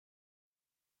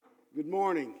Good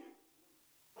morning.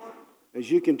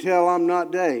 As you can tell, I'm not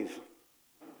Dave.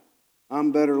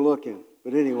 I'm better looking.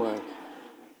 But anyway,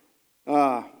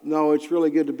 no, it's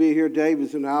really good to be here. Dave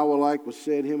is in Iowa, like was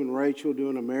said, him and Rachel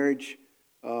doing a marriage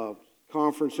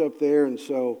conference up there. And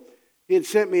so he had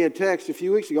sent me a text a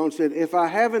few weeks ago and said, if I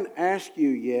haven't asked you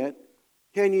yet,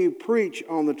 can you preach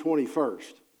on the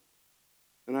 21st?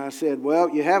 And I said, well,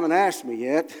 you haven't asked me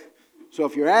yet. So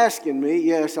if you're asking me,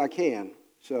 yes, I can.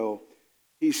 So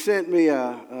he sent me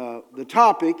the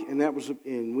topic,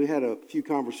 and we had a few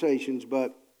conversations.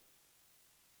 But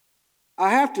I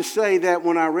have to say that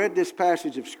when I read this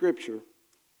passage of Scripture,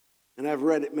 and I've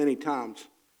read it many times,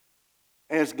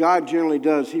 as God generally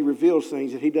does, He reveals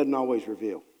things that He doesn't always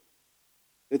reveal.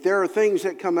 That there are things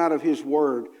that come out of His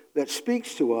Word that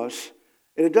speaks to us,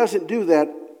 and it doesn't do that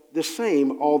the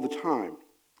same all the time.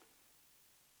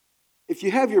 If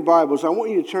you have your Bibles, I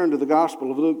want you to turn to the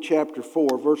Gospel of Luke chapter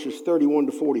 4, verses 31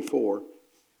 to 44. And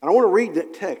I want to read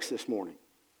that text this morning.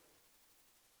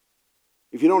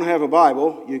 If you don't have a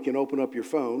Bible, you can open up your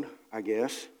phone, I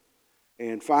guess,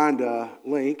 and find a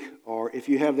link, or if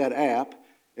you have that app,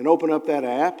 and open up that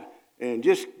app and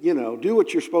just, do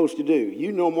what you're supposed to do.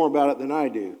 You know more about it than I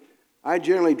do. I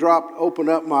generally open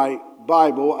up my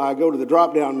Bible. I go to the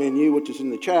drop-down menu, which is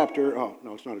in the chapter. Oh,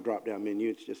 no, it's not a drop-down menu.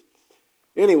 It's just...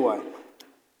 Anyway,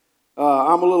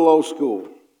 I'm a little old school.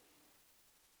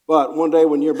 But one day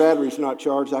when your battery's not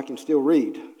charged, I can still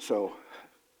read. So,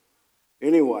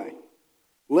 anyway,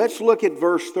 let's look at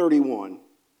verse 31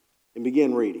 and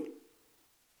begin reading.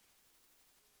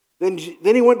 Then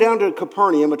he went down to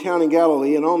Capernaum, a town in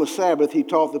Galilee, and on the Sabbath he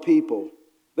taught the people.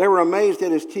 They were amazed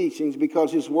at his teachings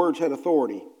because his words had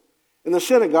authority. In the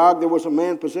synagogue there was a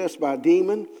man possessed by a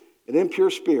demon, an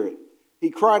impure spirit. He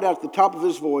cried out at the top of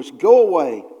his voice, "Go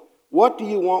away! What do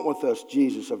you want with us,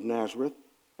 Jesus of Nazareth?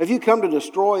 Have you come to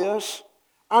destroy us?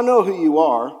 I know who you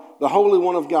are, the Holy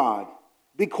One of God."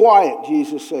 "Be quiet,"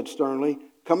 Jesus said sternly.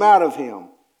 "Come out of him."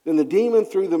 Then the demon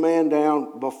threw the man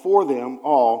down before them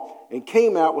all and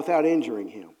came out without injuring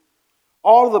him.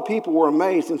 All of the people were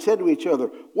amazed and said to each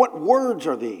other, "What words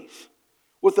are these?"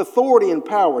 With authority and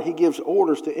power he gives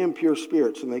orders to impure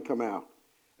spirits and they come out.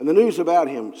 And the news about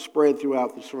him spread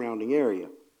throughout the surrounding area.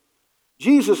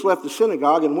 Jesus left the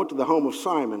synagogue and went to the home of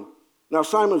Simon. Now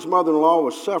Simon's mother-in-law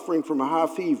was suffering from a high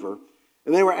fever,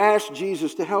 and they were asked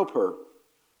Jesus to help her.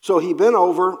 So he bent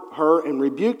over her and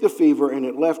rebuked the fever, and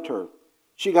it left her.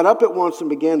 She got up at once and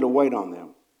began to wait on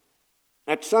them.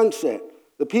 At sunset,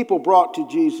 the people brought to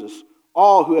Jesus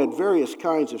all who had various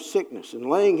kinds of sickness, and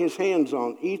laying his hands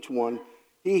on each one,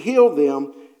 he healed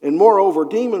them, and moreover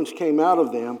demons came out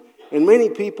of them, and many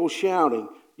people shouting,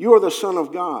 "You are the Son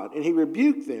of God." And he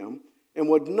rebuked them and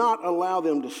would not allow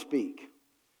them to speak,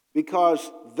 because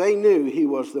they knew he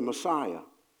was the Messiah.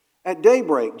 At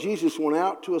daybreak, Jesus went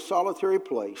out to a solitary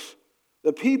place.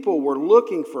 The people were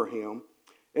looking for him,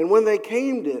 and when they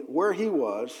came to where he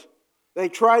was, they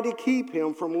tried to keep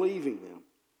him from leaving them.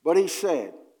 But he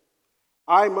said,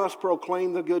 "I must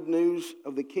proclaim the good news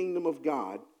of the kingdom of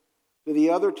God to the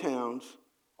other towns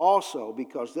also,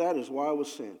 because that is why I was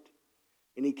sent."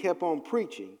 And he kept on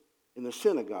preaching in the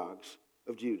synagogues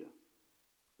of Judah.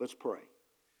 Let's pray.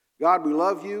 God, we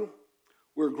love you.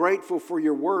 We're grateful for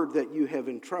your word that you have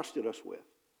entrusted us with.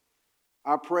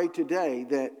 I pray today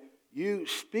that you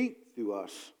speak through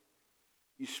us.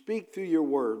 You speak through your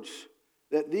words,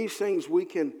 that these things we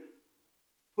can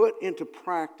put into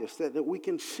practice, that we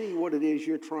can see what it is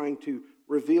you're trying to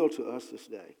reveal to us this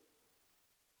day.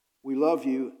 We love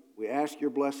you. We ask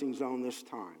your blessings on this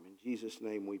time. In Jesus'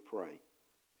 name we pray.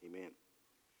 Amen.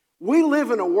 We live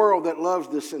in a world that loves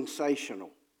the sensational.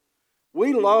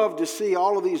 We love to see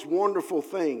all of these wonderful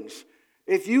things.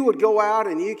 If you would go out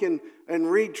and you can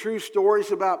read true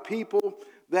stories about people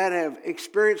that have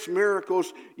experienced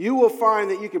miracles, you will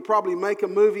find that you could probably make a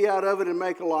movie out of it and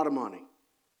make a lot of money.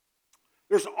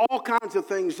 There's all kinds of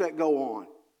things that go on.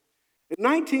 In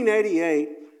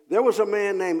 1988, there was a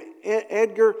man named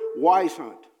Edgar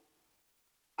Weishunt.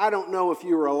 I don't know if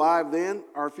you were alive then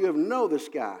or if you ever know this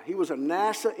guy. He was a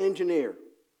NASA engineer.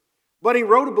 But he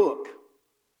wrote a book.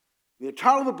 The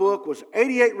title of the book was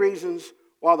 88 Reasons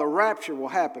Why the Rapture Will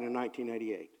Happen in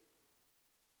 1988.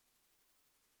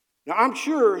 Now, I'm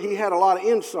sure he had a lot of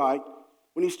insight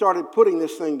when he started putting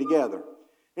this thing together.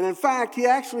 And in fact, he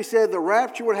actually said the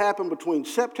rapture would happen between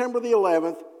September the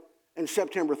 11th and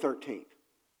September 13th.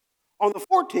 On the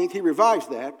 14th, he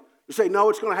revised that to say, no,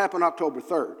 it's going to happen October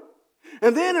 3rd.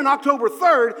 And then on October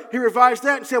 3rd, he revised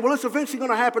that and said, well, it's eventually going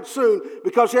to happen soon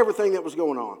because of everything that was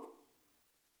going on.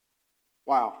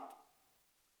 Wow.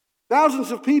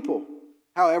 Thousands of people,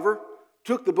 however,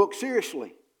 took the book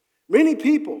seriously. Many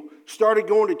people started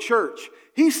going to church.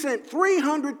 He sent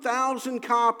 300,000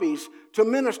 copies to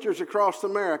ministers across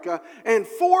America, and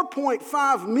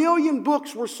 4.5 million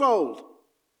books were sold.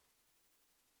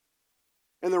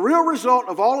 And the real result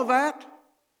of all of that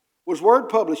was Word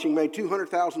Publishing made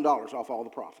 $200,000 off all the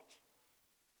profits.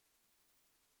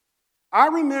 I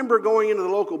remember going into the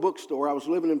local bookstore. I was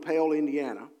living in Paola,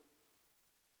 Indiana.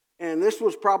 And this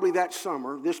was probably that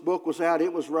summer. This book was out.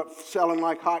 It was selling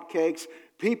like hotcakes.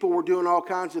 People were doing all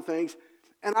kinds of things.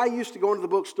 And I used to go into the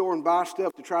bookstore and buy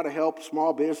stuff to try to help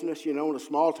small business, in a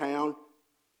small town.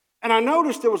 And I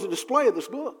noticed there was a display of this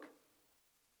book.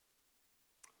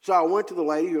 So I went to the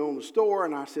lady who owned the store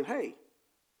and I said, "Hey,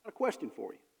 I got a question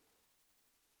for you.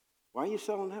 Why are you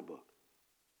selling that book?"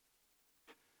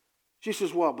 She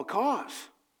says, "Well, because."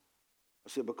 I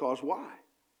said, "Because why?"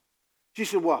 She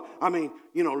said, "Well,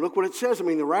 look what it says.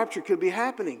 The rapture could be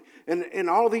happening. And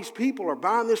all these people are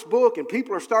buying this book and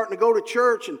people are starting to go to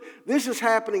church and this is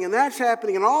happening and that's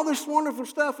happening and all this wonderful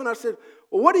stuff." And I said,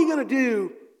 "Well, what are you going to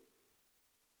do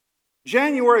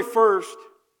January 1st,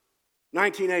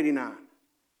 1989?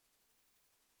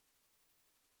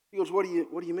 He goes, what do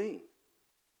you mean?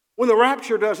 When the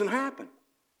rapture doesn't happen.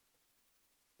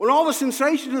 When all the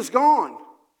sensation is gone.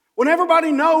 When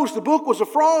everybody knows the book was a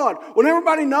fraud. When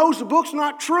everybody knows the book's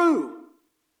not true."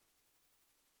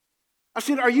 I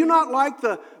said, "Are you not like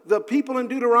the people in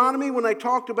Deuteronomy when they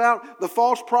talked about the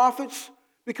false prophets?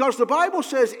 Because the Bible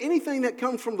says anything that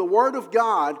comes from the Word of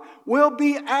God will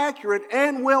be accurate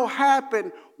and will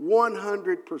happen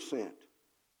 100%.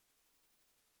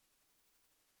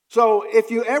 So if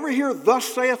you ever hear, 'Thus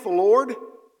saith the Lord,'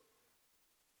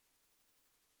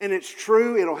 and it's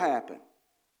true, it'll happen."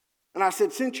 And I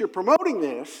said, "Since you're promoting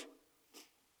this,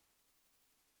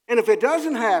 and if it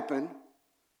doesn't happen,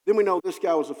 then we know this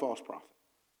guy was a false prophet.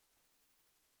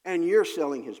 And you're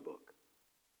selling his book."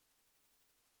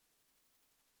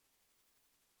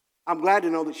 I'm glad to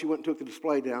know that she went and took the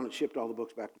display down and shipped all the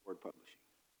books back to Word Publishing.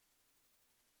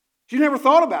 She never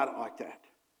thought about it like that.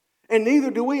 And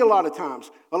neither do we a lot of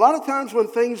times. A lot of times when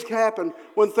things happen,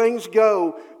 when things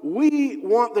go, we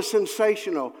want the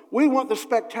sensational. We want the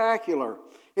spectacular.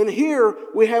 And here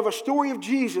we have a story of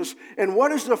Jesus. And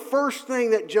what is the first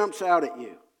thing that jumps out at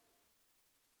you?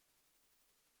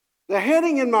 The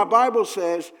heading in my Bible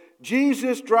says,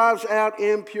 "Jesus drives out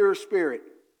impure spirit."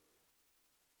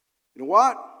 You know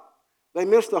what? They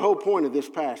missed the whole point of this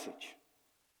passage.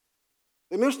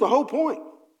 They missed the whole point.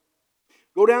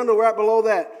 Go down to right below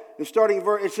that. And starting in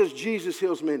verse, it says, "Jesus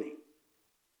heals many."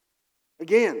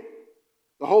 Again,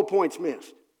 the whole point's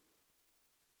missed.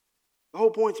 The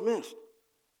whole point's missed.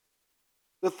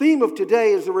 The theme of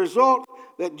today is the result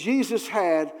that Jesus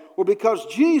had were because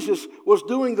Jesus was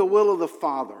doing the will of the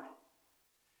Father.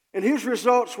 And his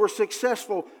results were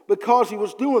successful because he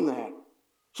was doing that.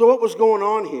 So what was going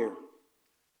on here?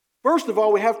 First of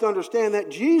all, we have to understand that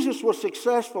Jesus was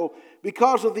successful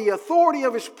because of the authority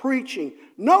of his preaching.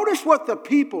 Notice what the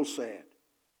people said.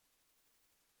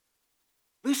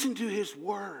 Listen to his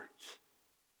words.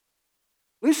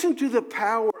 Listen to the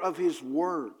power of his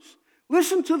words.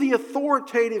 Listen to the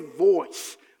authoritative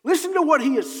voice. Listen to what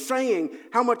he is saying,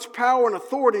 how much power and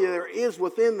authority there is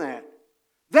within that.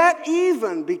 That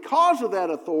even because of that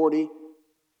authority,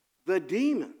 the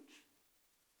demons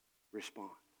respond.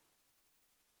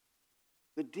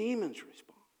 The demons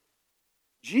respond.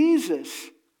 Jesus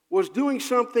was doing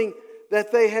something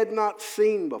that they had not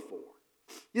seen before.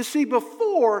 You see,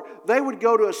 before they would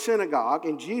go to a synagogue,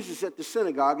 and Jesus at the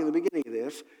synagogue in the beginning of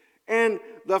this, and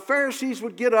the Pharisees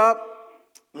would get up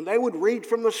and they would read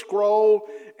from the scroll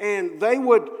and they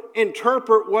would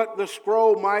interpret what the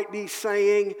scroll might be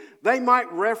saying. They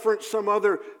might reference some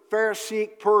other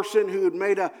Pharisaic person who had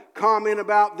made a comment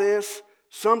about this.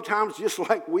 Sometimes just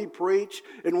like we preach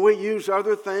and we use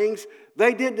other things,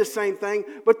 they did the same thing,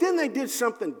 but then they did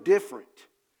something different.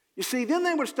 You see, then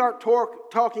they would start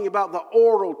talking about the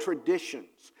oral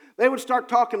traditions. They would start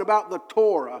talking about the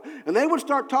Torah, and they would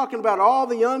start talking about all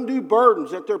the undue burdens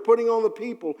that they're putting on the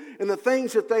people and the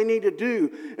things that they need to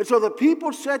do. And so the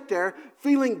people sat there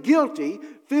feeling guilty,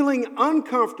 feeling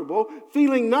uncomfortable,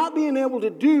 feeling not being able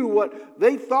to do what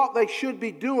they thought they should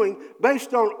be doing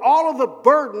based on all of the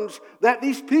burdens that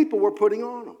these people were putting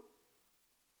on them.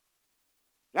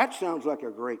 That sounds like a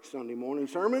great Sunday morning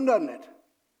sermon, doesn't it?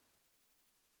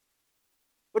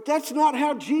 But that's not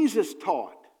how Jesus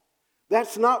taught.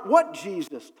 That's not what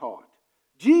Jesus taught.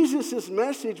 Jesus'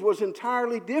 message was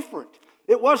entirely different.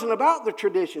 It wasn't about the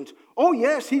traditions. Oh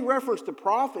yes, he referenced the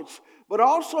prophets, but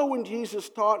also when Jesus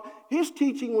taught, his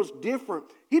teaching was different.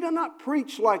 He did not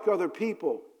preach like other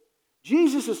people.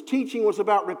 Jesus' teaching was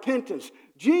about repentance.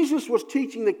 Jesus was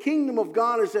teaching the kingdom of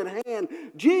God is at hand.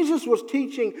 Jesus was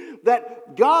teaching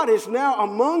that God is now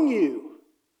among you.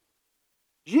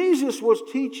 Jesus was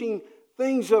teaching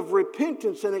things of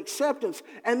repentance and acceptance.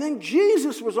 And then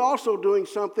Jesus was also doing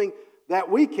something that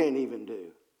we can't even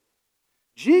do.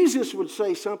 Jesus would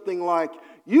say something like,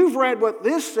 you've read what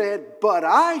this said, but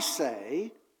I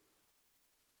say.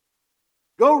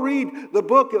 Go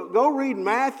read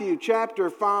Matthew chapter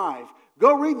 5.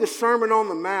 Go read the Sermon on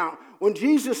the Mount. When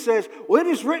Jesus says, well, it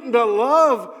is written to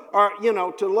love, or,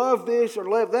 to love this or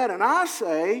love that. And I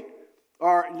say,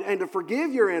 and to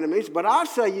forgive your enemies, but I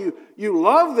say you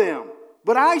love them.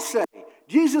 But I say,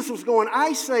 Jesus was going,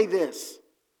 I say this.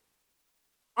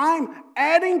 I'm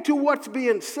adding to what's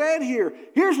being said here.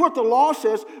 Here's what the law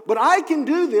says, but I can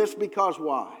do this because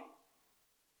why?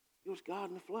 It was God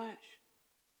in the flesh.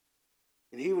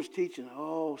 And he was teaching,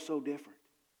 so different.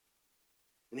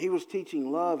 And he was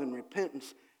teaching love and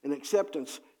repentance and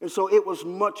acceptance. And so it was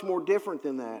much more different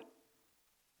than that.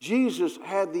 Jesus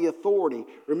had the authority.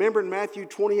 Remember in Matthew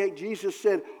 28, Jesus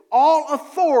said, all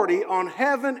authority on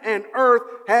heaven and earth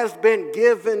has been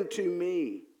given to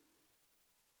me.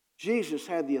 Jesus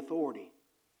had the authority.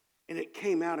 And it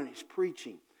came out in his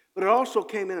preaching. But it also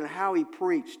came in how he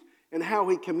preached and how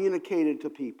he communicated to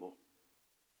people.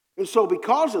 And so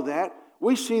because of that,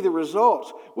 we see the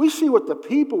results. We see what the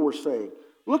people were saying.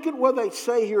 Look at what they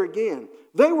say here again.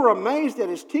 They were amazed at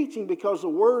his teaching because the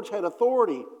words had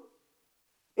authority.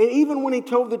 And even when he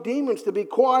told the demons to be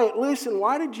quiet, listen,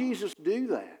 why did Jesus do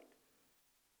that?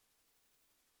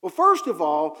 Well, first of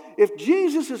all, if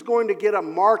Jesus is going to get a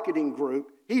marketing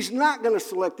group, he's not going to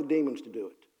select the demons to do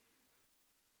it.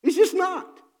 He's just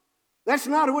not. That's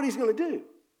not what he's going to do.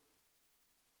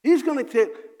 He's going to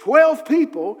take 12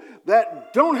 people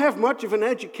that don't have much of an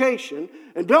education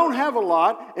and don't have a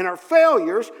lot and are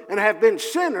failures and have been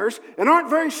sinners and aren't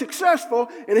very successful,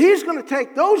 and he's going to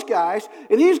take those guys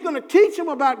and he's going to teach them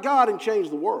about God and change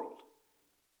the world.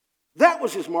 That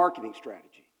was his marketing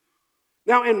strategy.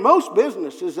 Now, in most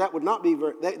businesses, that would not be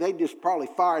they'd just probably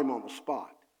fire him on the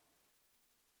spot.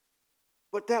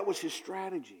 But that was his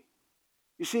strategy.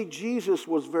 You see, Jesus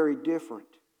was very different.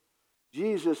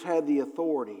 Jesus had the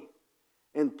authority,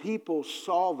 and people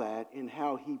saw that in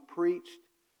how he preached,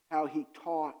 how he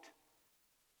taught,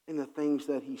 and the things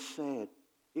that he said.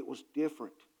 It was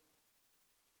different.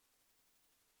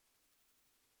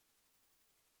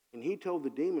 And he told the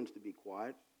demons to be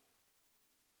quiet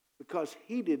because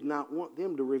he did not want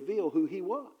them to reveal who he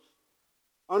was.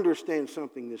 Understand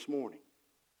something this morning.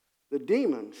 The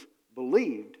demons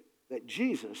believed that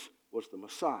Jesus was the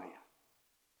Messiah.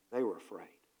 They were afraid.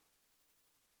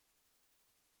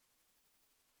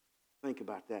 Think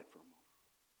about that for a moment.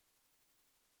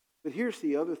 But here's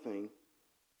the other thing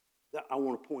that I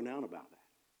want to point out about that.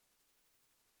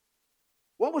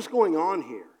 What was going on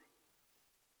here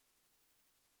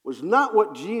was not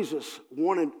what Jesus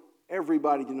wanted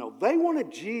everybody to know.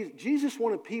 Jesus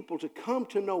wanted people to come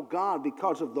to know God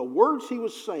because of the words he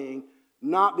was saying,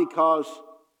 not because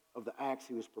of the acts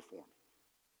he was performing.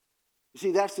 You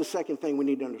see, that's the second thing we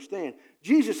need to understand.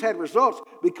 Jesus had results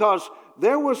because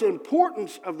there was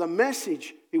importance of the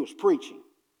message he was preaching.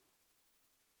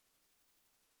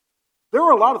 There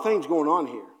were a lot of things going on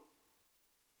here.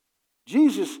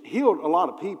 Jesus healed a lot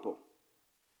of people.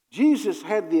 Jesus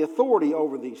had the authority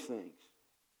over these things.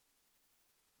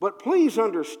 But please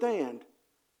understand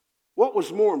what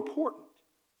was more important,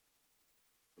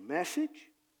 the message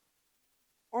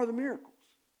or the miracles.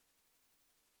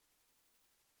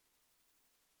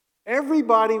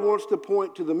 Everybody wants to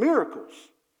point to the miracles.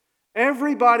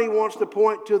 Everybody wants to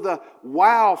point to the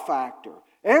wow factor.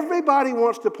 Everybody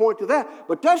wants to point to that.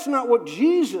 But that's not what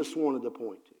Jesus wanted to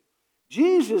point to.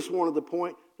 Jesus wanted to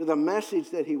point to the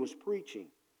message that he was preaching.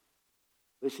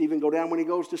 Let's even go down when he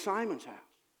goes to Simon's house.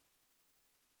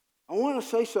 I want to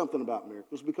say something about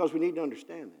miracles because we need to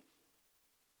understand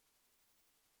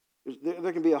this.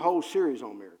 There can be a whole series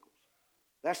on miracles.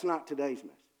 That's not today's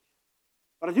message.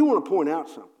 But I do want to point out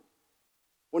something.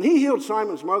 When he healed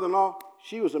Simon's mother-in-law,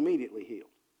 she was immediately healed.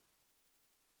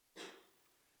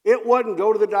 It wasn't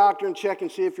go to the doctor and check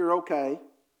and see if you're okay.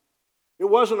 It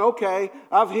wasn't, okay,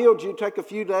 I've healed you, take a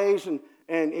few days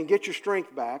and get your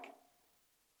strength back.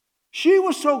 She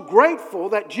was so grateful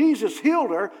that Jesus healed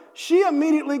her, she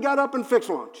immediately got up and fixed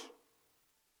lunch.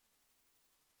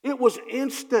 It was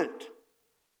instant.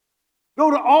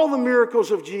 Go to all the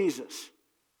miracles of Jesus.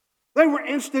 They were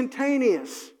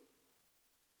instantaneous.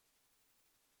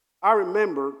 I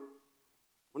remember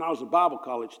when I was a Bible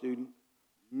college student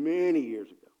many years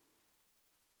ago,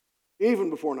 even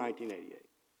before 1988.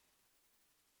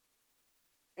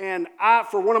 And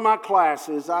for one of my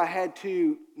classes, I had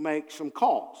to make some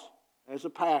calls. As a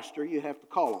pastor, you have to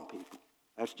call on people.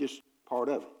 That's just part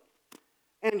of it.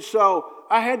 And so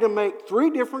I had to make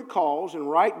 3 different calls and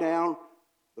write down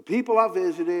the people I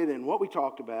visited and what we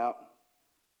talked about.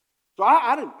 So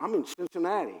I'm in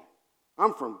Cincinnati.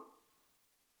 I'm from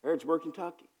Harrodsburg,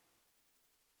 Kentucky.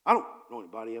 I don't know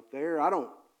anybody up there. I don't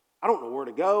know where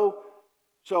to go.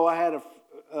 So I had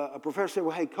a professor say,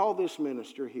 well, hey, call this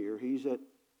minister here. He's at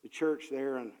the church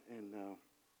there and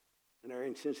they're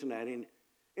in Cincinnati,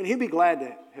 and he'll be glad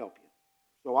to help you.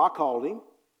 So I called him,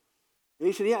 and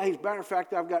he said, yeah, as a matter of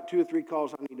fact, I've got 2 or 3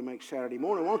 calls I need to make Saturday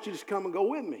morning. Why don't you just come and go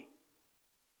with me?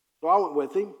 So I went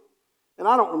with him, and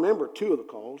I don't remember 2 of the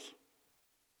calls,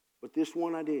 but this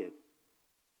one I did.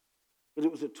 Because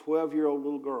it was a 12-year-old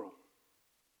little girl.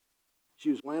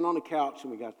 She was laying on the couch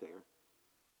when we got there.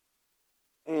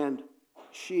 And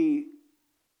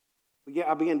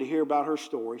I began to hear about her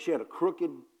story. She had a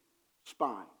crooked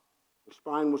spine. Her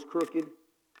spine was crooked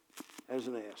as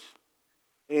an S.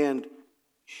 And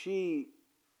she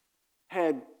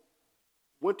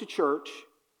went to church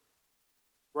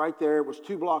right there. It was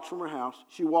 2 blocks from her house.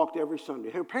 She walked every Sunday.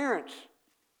 Her parents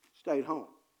stayed home,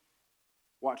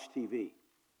 watched TV.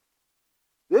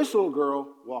 This little girl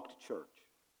walked to church.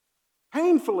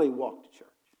 Painfully walked to church.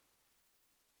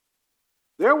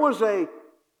 There was a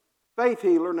faith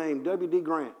healer named W.D.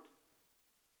 Grant.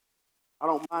 I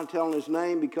don't mind telling his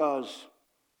name because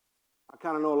I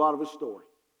kind of know a lot of his story.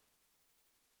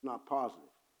 Not positive.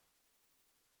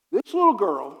 This little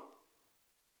girl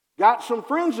got some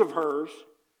friends of hers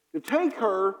to take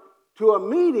her to a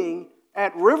meeting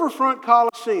at Riverfront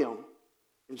Coliseum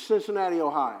in Cincinnati,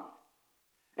 Ohio.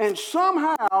 And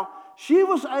somehow she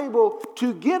was able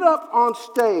to get up on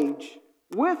stage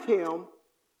with him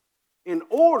in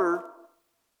order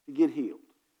to get healed.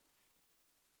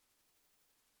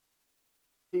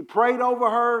 He prayed over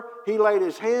her, he laid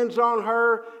his hands on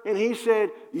her, and he said,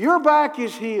 your back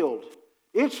is healed.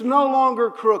 It's no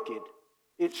longer crooked,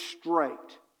 it's straight.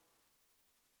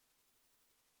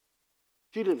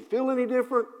 She didn't feel any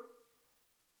different.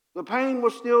 The pain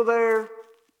was still there,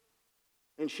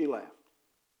 and she left.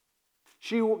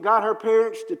 She got her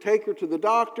parents to take her to the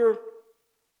doctor,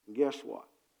 and guess what?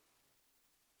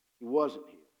 He wasn't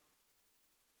healed.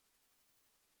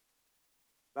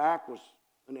 Back was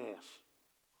an S,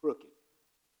 crooked.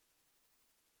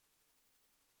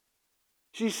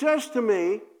 She says to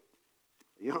me,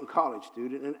 a young college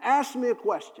student, and asked me a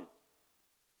question.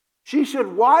 She said,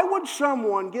 why would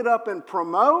someone get up and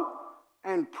promote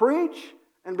and preach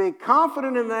and be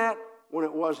confident in that when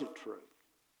it wasn't true?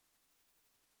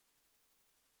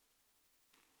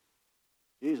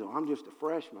 Jesus, I'm just a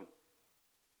freshman.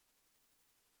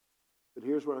 But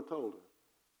here's what I told her.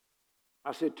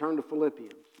 I said, turn to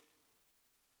Philippians.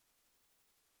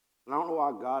 And I don't know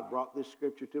why God brought this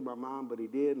scripture to my mind, but he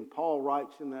did. And Paul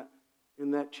writes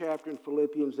in that chapter in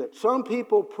Philippians that some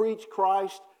people preach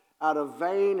Christ out of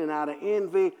vain and out of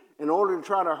envy in order to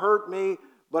try to hurt me.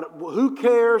 But who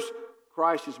cares?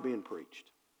 Christ is being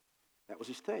preached. That was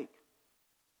his take.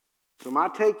 So my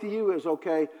take to you is,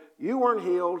 okay, you weren't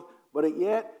healed, but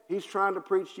yet he's trying to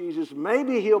preach Jesus.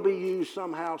 Maybe he'll be used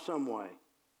somehow, some way.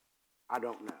 I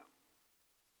don't know.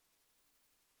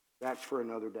 That's for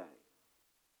another day.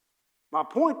 My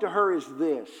point to her is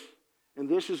this, and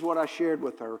this is what I shared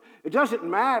with her. It doesn't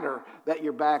matter that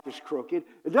your back is crooked.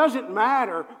 It doesn't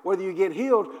matter whether you get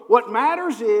healed. What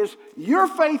matters is your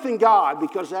faith in God,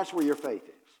 because that's where your faith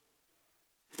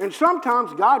is. And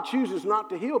sometimes God chooses not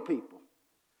to heal people.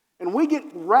 And we get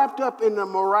wrapped up in the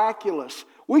miraculous.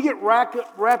 We get wrapped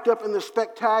up in the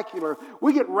spectacular.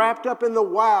 We get wrapped up in the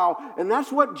wow. And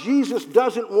that's what Jesus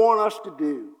doesn't want us to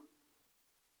do.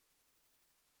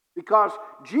 Because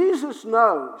Jesus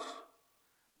knows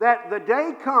that the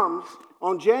day comes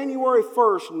on January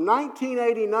 1st,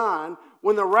 1989,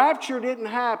 when the rapture didn't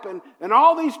happen and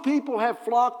all these people have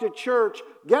flocked to church.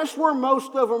 Guess where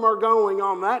most of them are going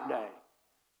on that day?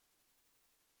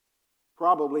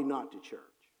 Probably not to church.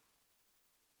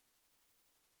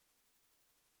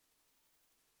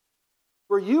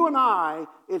 For you and I,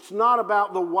 it's not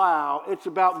about the wow, it's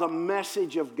about the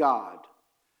message of God.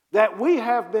 That we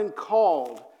have been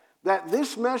called, that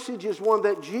this message is one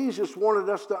that Jesus wanted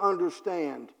us to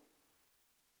understand.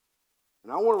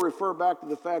 And I want to refer back to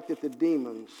the fact that the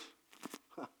demons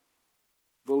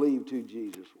believed who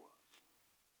Jesus was.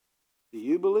 Do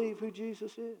you believe who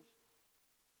Jesus is?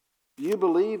 Do you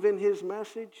believe in his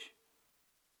message?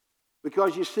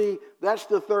 Because you see, that's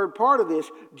the third part of this.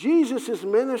 Jesus'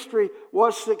 ministry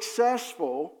was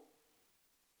successful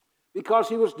because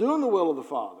he was doing the will of the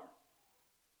Father.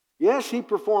 Yes, he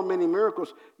performed many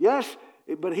miracles. Yes,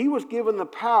 but he was given the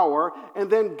power, and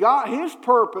then God, his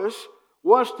purpose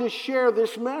was to share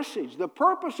this message. The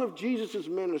purpose of Jesus'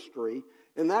 ministry,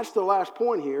 and that's the last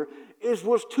point here,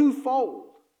 was twofold.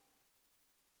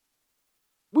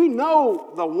 We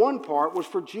know the one part was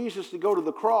for Jesus to go to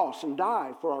the cross and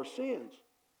die for our sins.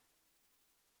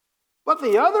 But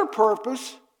the other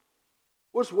purpose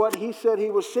was what he said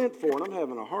he was sent for. And I'm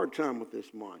having a hard time with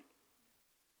this mic.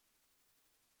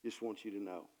 Just want you to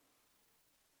know.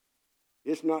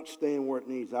 It's not staying where it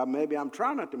needs. I'm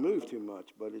trying not to move too much,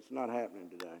 but it's not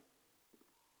happening today.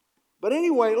 But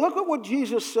anyway, look at what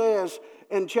Jesus says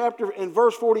in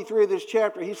verse 43 of this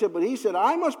chapter. He said,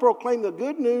 I must proclaim the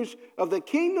good news of the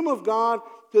kingdom of God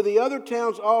to the other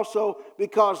towns also,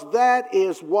 because that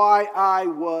is why I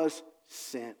was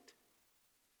sent.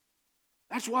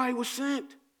 That's why he was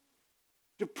sent.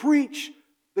 To preach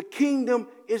the kingdom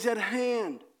is at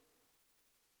hand.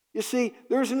 You see,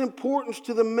 there's an importance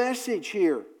to the message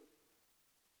here.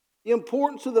 The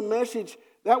importance of the message,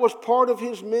 that was part of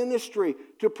his ministry,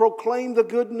 to proclaim the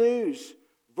good news.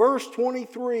 Verse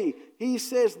 23, he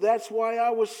says, that's why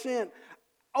I was sent.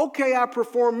 Okay, I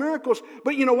perform miracles,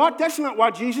 but you know what? That's not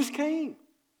why Jesus came.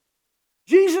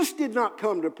 Jesus did not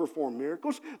come to perform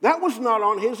miracles. That was not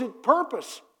on his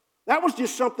purpose. That was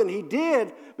just something he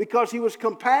did because he was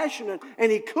compassionate and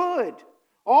he could.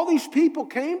 All these people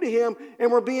came to him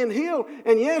and were being healed.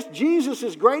 And yes, Jesus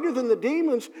is greater than the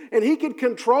demons, and he could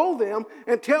control them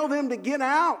and tell them to get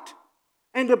out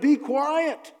and to be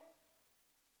quiet.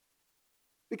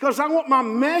 Because I want my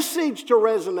message to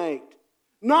resonate,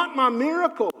 not my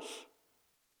miracles.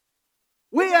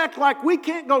 We act like we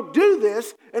can't go do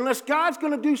this unless God's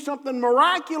going to do something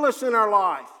miraculous in our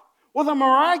life. Well, the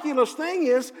miraculous thing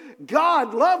is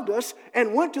God loved us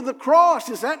and went to the cross.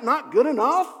 Is that not good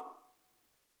enough?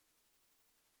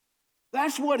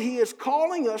 That's what he is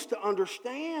calling us to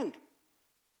understand.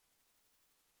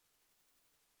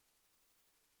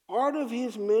 Part of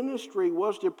his ministry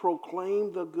was to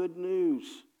proclaim the good news.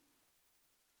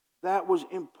 That was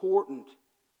important.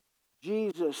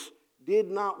 Jesus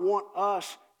did not want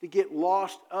us to get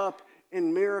lost up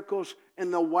in miracles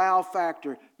and the wow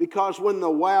factor. Because when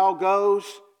the wow goes,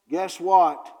 guess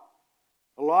what?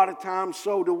 A lot of times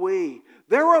so do we.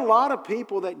 There were a lot of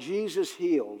people that Jesus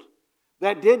healed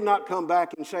that did not come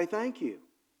back and say thank you.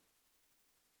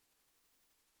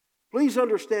 Please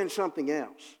understand something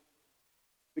else.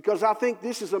 Because I think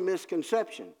this is a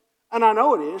misconception. And I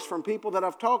know it is from people that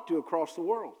I've talked to across the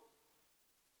world.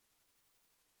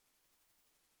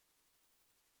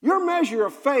 Your measure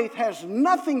of faith has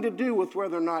nothing to do with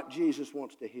whether or not Jesus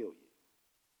wants to heal you.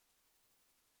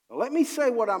 Now, let me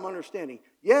say what I'm understanding.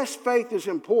 Yes, faith is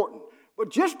important. But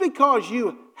just because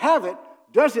you have it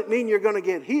doesn't mean you're going to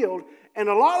get healed. And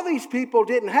a lot of these people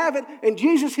didn't have it, and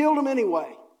Jesus healed them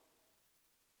anyway.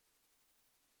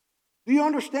 Do you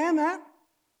understand that?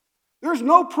 There's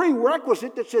no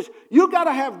prerequisite that says, you got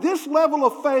to have this level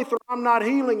of faith or I'm not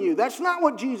healing you. That's not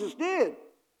what Jesus did.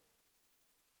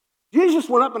 Jesus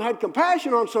went up and had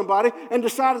compassion on somebody and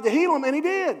decided to heal them, and he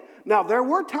did. Now, there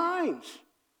were times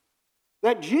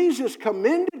that Jesus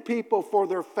commended people for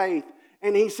their faith,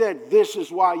 and he said, this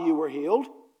is why you were healed.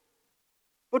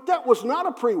 But that was not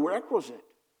a prerequisite,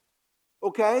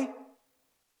 okay?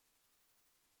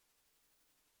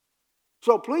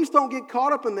 So please don't get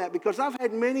caught up in that, because I've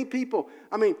had many people,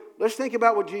 let's think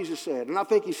about what Jesus said, and I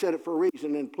think he said it for a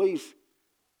reason, and please.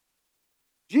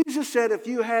 Jesus said if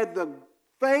you had the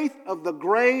faith of the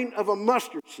grain of a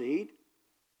mustard seed,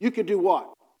 you could do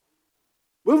what?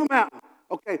 Move a mountain.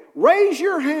 Okay, raise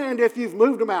your hand if you've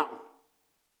moved a mountain.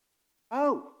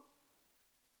 Oh.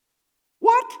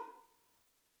 What?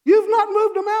 You've not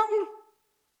moved a mountain?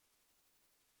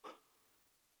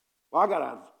 Well, I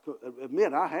got to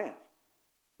admit, I have.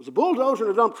 It was a bulldozer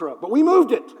and a dump truck, but we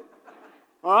moved it.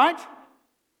 All right?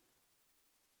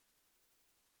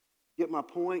 Get my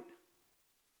point?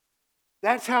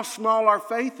 That's how small our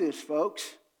faith is,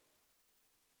 folks.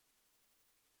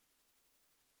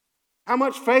 How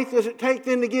much faith does it take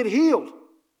then to get healed?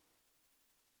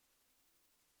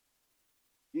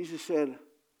 Jesus said,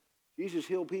 Jesus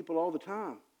healed people all the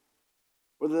time.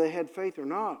 Whether they had faith or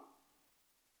not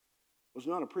was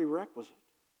not a prerequisite.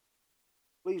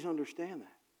 Please understand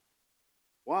that.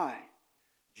 Why?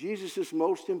 Jesus'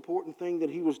 most important thing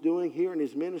that he was doing here in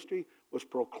his ministry was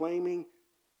proclaiming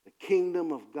the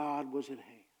kingdom of God was at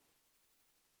hand.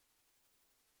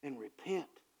 And repent.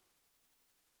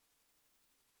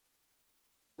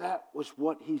 That was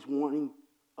what he's wanting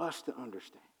us to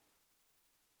understand.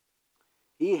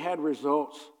 He had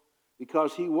results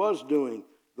because he was doing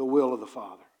the will of the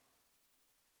Father.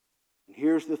 And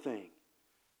here's the thing.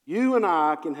 You and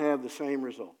I can have the same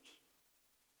results.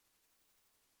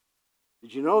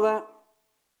 Did you know that?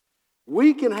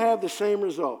 We can have the same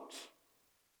results.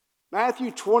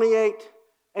 Matthew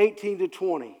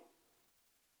 28:18-20.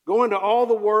 Go into all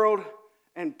the world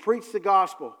and preach the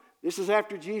gospel. This is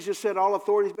after Jesus said, all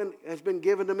authority has been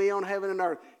given to me on heaven and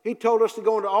earth. He told us to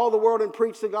go into all the world and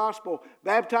preach the gospel,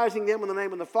 baptizing them in the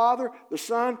name of the Father, the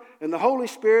Son, and the Holy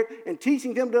Spirit, and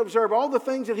teaching them to observe all the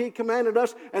things that He commanded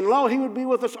us. And lo, He would be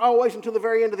with us always until the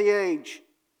very end of the age.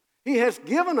 He has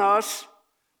given us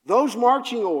those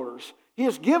marching orders. He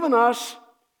has given us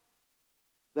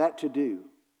that to do.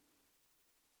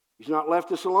 He's not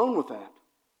left us alone with that.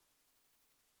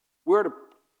 We're to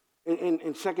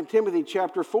in 2 Timothy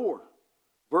chapter 4,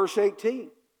 verse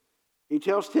 18, he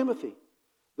tells Timothy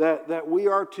that we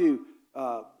are to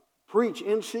preach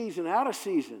in season, out of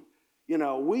season. You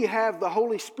know, we have the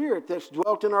Holy Spirit that's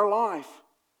dwelt in our life.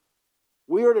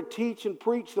 We are to teach and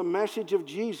preach the message of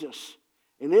Jesus,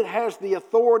 and it has the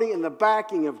authority and the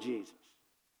backing of Jesus.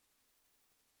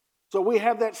 So we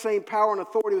have that same power and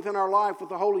authority within our life with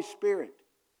the Holy Spirit.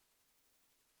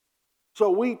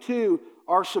 So we too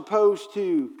are supposed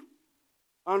to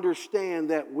understand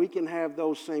that we can have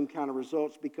those same kind of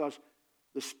results because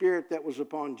the Spirit that was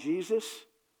upon Jesus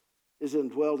is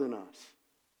indwelled in us.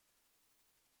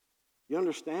 You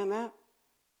understand that?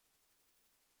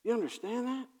 You understand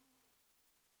that?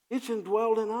 It's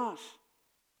indwelled in us.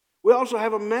 We also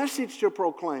have a message to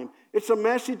proclaim. It's a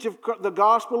message of the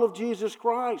gospel of Jesus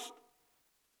Christ.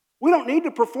 We don't need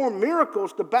to perform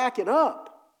miracles to back it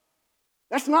up.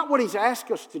 That's not what He's asked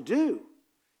us to do.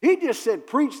 He just said,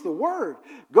 preach the word.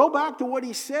 Go back to what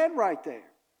He said right there.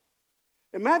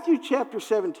 In Matthew chapter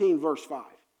 17, verse 5.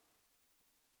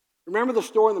 Remember the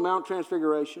story in the Mount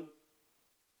Transfiguration?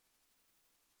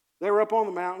 They were up on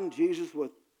the mountain, Jesus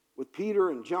with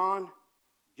Peter and John,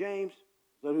 James. Is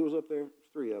that who was up there? There's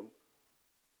three of them.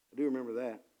 I do remember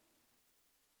that.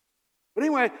 But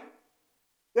anyway,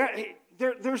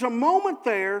 there's a moment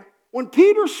there when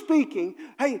Peter's speaking.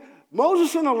 Hey,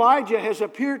 Moses and Elijah has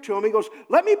appeared to him. He goes,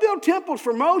 let me build temples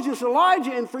for Moses,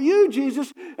 Elijah, and for you,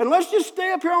 Jesus, and let's just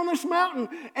stay up here on this mountain.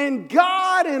 And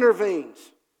God intervenes.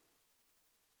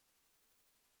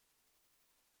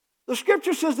 The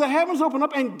scripture says the heavens open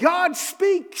up and God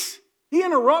speaks. He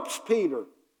interrupts Peter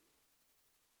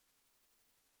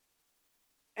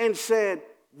and said,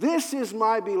 this is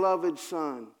my beloved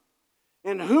Son,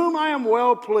 in whom I am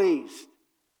well pleased.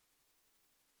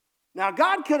 Now,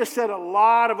 God could have said a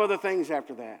lot of other things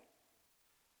after that.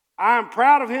 I'm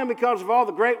proud of Him because of all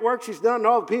the great works He's done, and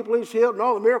all the people He's healed, and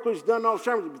all the miracles He's done, and all the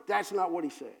sermons. But that's not what He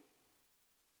said.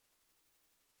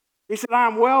 He said,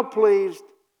 I'm well pleased.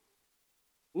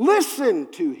 Listen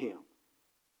to Him.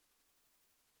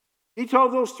 He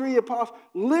told those three apostles,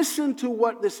 listen to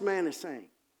what this man is saying.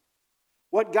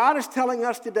 What God is telling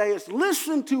us today is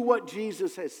listen to what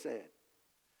Jesus has said.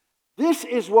 This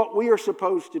is what we are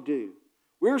supposed to do.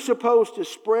 We're supposed to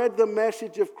spread the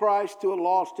message of Christ to a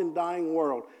lost and dying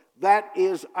world. That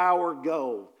is our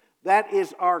goal. That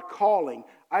is our calling.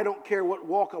 I don't care what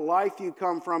walk of life you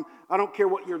come from. I don't care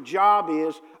what your job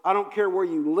is. I don't care where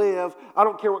you live. I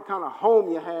don't care what kind of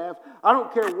home you have. I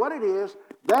don't care what it is.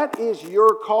 That is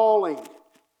your calling.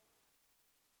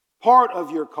 Part of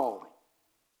your calling.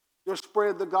 To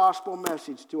spread the gospel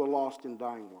message to a lost and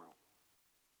dying world.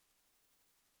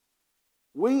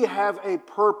 We have a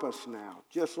purpose now,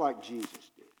 just like Jesus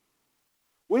did.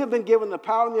 We have been given the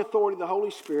power and the authority of the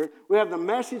Holy Spirit. We have the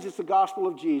message, it's the gospel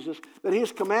of Jesus, that He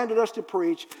has commanded us to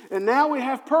preach. And now we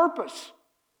have purpose.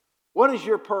 What is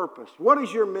your purpose? What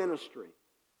is your ministry?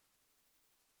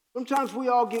 Sometimes we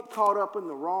all get caught up in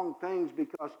the wrong things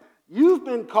because you've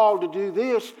been called to do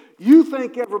this. You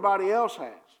think everybody else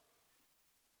has.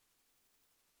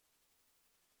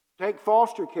 Take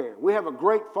foster care. We have a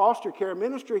great foster care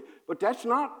ministry, but that's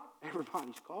not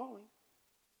everybody's calling.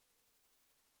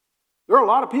 There are a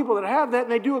lot of people that have that,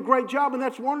 and they do a great job, and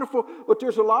that's wonderful, but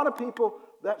there's a lot of people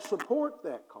that support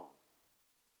that call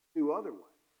through other ways.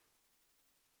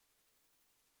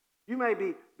 You may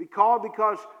be called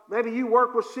because maybe you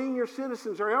work with senior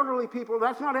citizens or elderly people.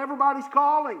 That's not everybody's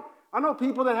calling. I know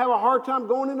people that have a hard time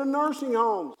going into nursing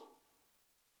homes.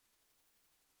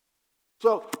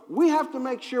 So we have to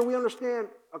make sure we understand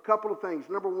a couple of things.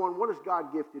 Number one, what has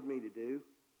God gifted me to do?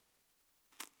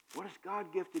 What has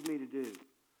God gifted me to do?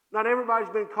 Not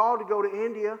everybody's been called to go to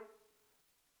India.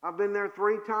 I've been there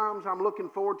 3 times. I'm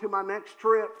looking forward to my next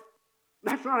trip.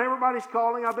 That's not everybody's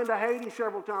calling. I've been to Haiti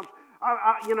several times.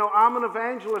 I'm an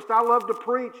evangelist. I love to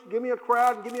preach. Give me a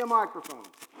crowd and give me a microphone.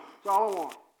 That's all I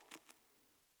want.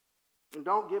 And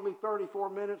don't give me 34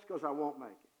 minutes because I won't make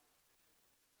it.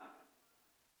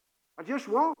 I just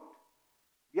won't.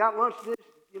 You got lunch this,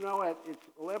 it's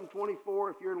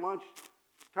 11:24. If your lunch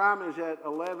time is at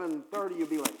 11:30, you'll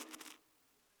be late.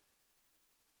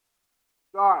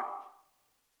 All right.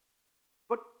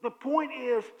 But the point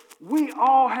is, we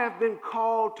all have been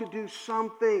called to do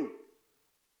something.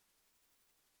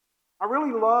 I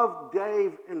really love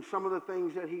Dave and some of the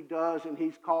things that he does and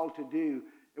he's called to do.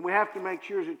 And we have to make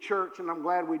sure as a church, and I'm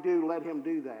glad we do, let him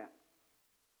do that.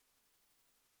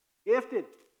 Gifted.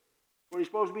 What he's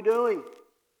supposed to be doing.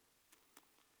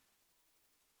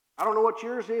 I don't know what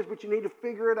yours is, but you need to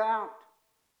figure it out.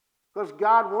 Because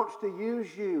God wants to use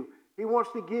you. He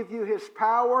wants to give you His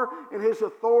power and His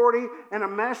authority and a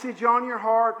message on your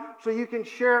heart so you can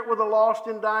share it with a lost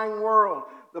and dying world.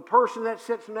 The person that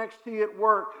sits next to you at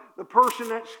work, the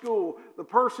person at school, the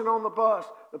person on the bus,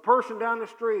 the person down the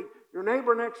street, your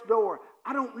neighbor next door.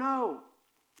 I don't know.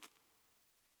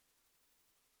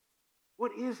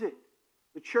 What is it?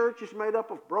 The church is made up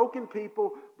of broken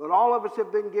people, but all of us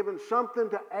have been given something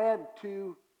to add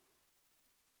to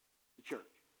the church.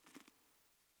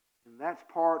 And that's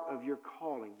part of your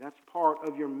calling. That's part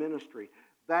of your ministry.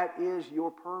 That is your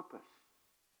purpose.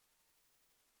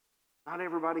 Not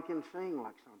everybody can sing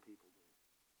like some people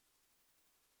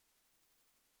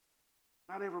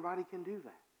do. Not everybody can do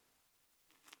that.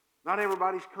 Not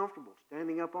everybody's comfortable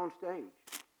standing up on stage.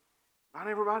 Not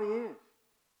everybody is.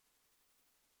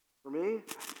 For me,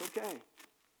 it's okay.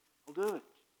 I'll do it.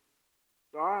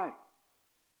 It's all right.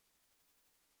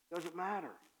 Doesn't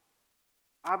matter.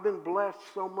 I've been blessed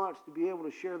so much to be able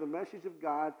to share the message of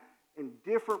God in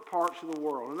different parts of the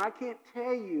world. And I can't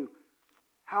tell you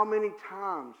how many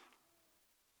times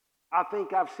I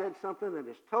think I've said something that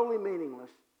is totally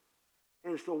meaningless,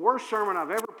 and it's the worst sermon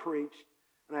I've ever preached,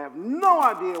 and I have no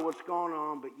idea what's going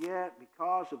on, but yet,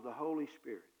 because of the Holy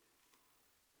Spirit.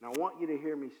 And I want you to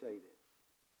hear me say this.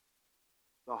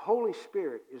 The Holy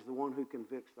Spirit is the one who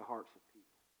convicts the hearts of people.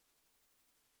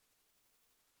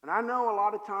 And I know a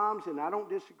lot of times, and I don't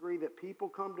disagree, that people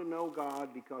come to know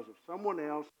God because of someone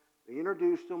else. They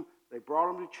introduced them, they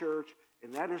brought them to church,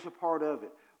 and that is a part of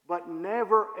it. But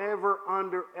never, ever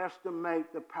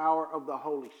underestimate the power of the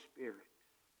Holy Spirit.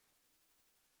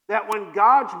 That when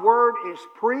God's word is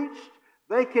preached,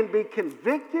 they can be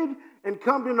convicted and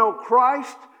come to know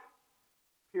Christ,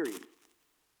 period.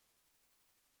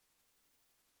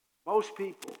 Most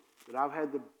people that I've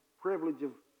had the privilege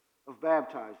of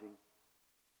baptizing,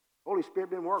 Holy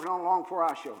Spirit been working on long before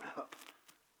I showed up.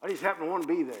 I just happened to want to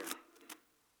be there.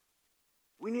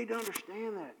 We need to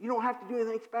understand that. You don't have to do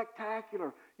anything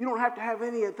spectacular. You don't have to have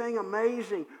anything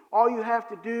amazing. All you have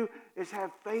to do is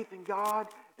have faith in God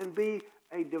and be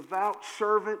a devout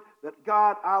servant that,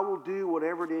 God, I will do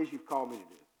whatever it is you've called me to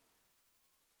do.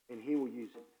 And He will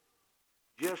use it.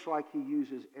 Just like He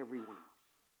uses everyone else.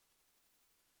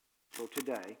 So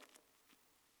today,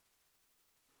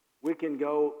 we can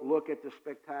go look at the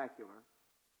spectacular.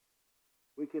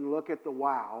 We can look at the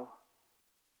wow.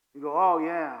 And go, oh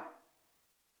yeah.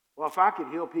 Well, if I could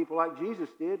heal people like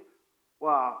Jesus did,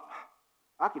 well,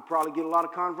 I could probably get a lot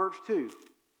of converts too.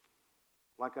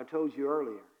 Like I told you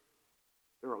earlier,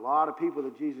 there were a lot of people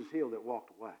that Jesus healed that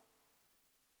walked away.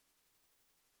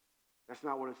 That's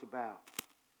not what it's about.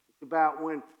 It's about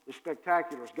when the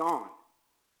spectacular is gone,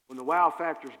 when the wow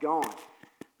factor is gone.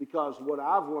 Because what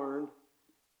I've learned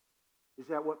is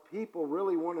that what people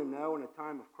really want to know in a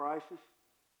time of crisis,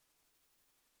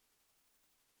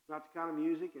 not the kind of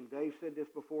music, and Dave said this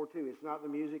before too, it's not the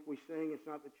music we sing, it's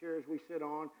not the chairs we sit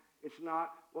on, it's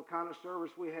not what kind of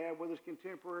service we have, whether it's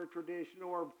contemporary, traditional,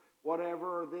 or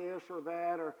whatever, or this or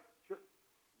that, or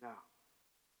no.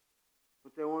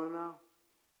 What they want to know?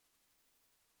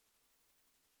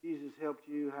 Jesus helped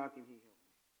you, how can He help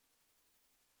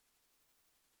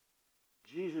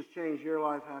me? Jesus changed your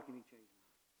life, how can He change mine?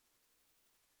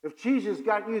 If Jesus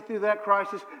got you through that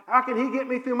crisis, how can He get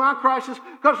me through my crisis?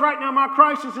 Because right now my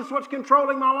crisis is what's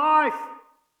controlling my life.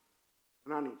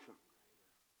 And I need something.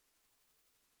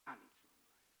 I need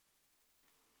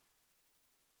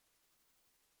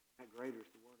something. That greater is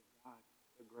the Word of God.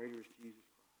 The greater is Jesus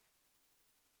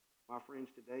Christ. My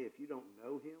friends, today, if you don't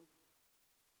know Him,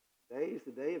 today is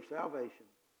the day of salvation.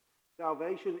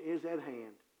 Salvation is at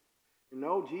hand. You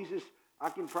know, Jesus,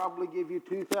 I can probably give you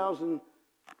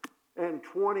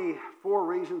 2,024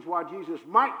 reasons why Jesus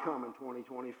might come in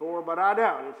 2024, but I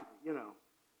doubt it.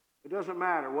 It doesn't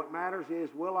matter. What matters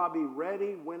is, will I be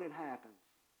ready when it happens?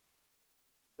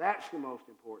 That's the most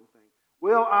important thing.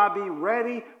 Will I be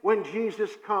ready when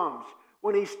Jesus comes?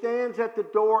 When He stands at the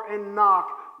door and knock,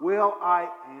 will I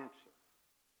answer?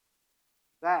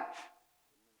 That's.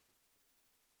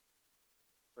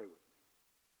 Pray with me.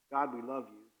 God, we love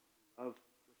You. We love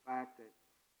your fact that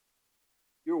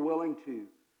you're willing to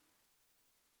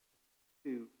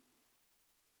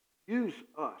use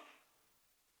us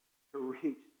to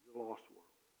reach the lost world.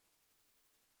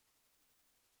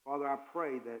 Father, I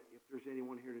pray that if there's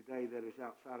anyone here today that is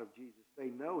outside of Jesus, they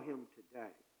know him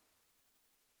today.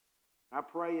 I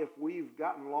pray if we've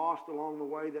gotten lost along the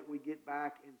way that we get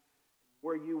back in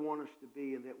where you want us to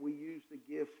be, and that we use the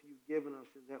gifts you've given us,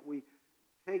 and that we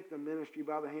take the ministry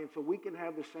by the hand so we can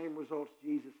have the same results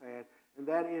Jesus had, and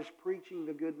that is preaching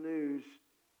the good news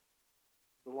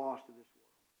to the lost of this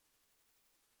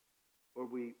world.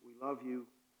 Lord, we love you.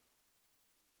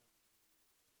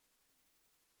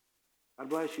 God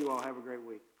bless you all. Have a great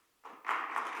week.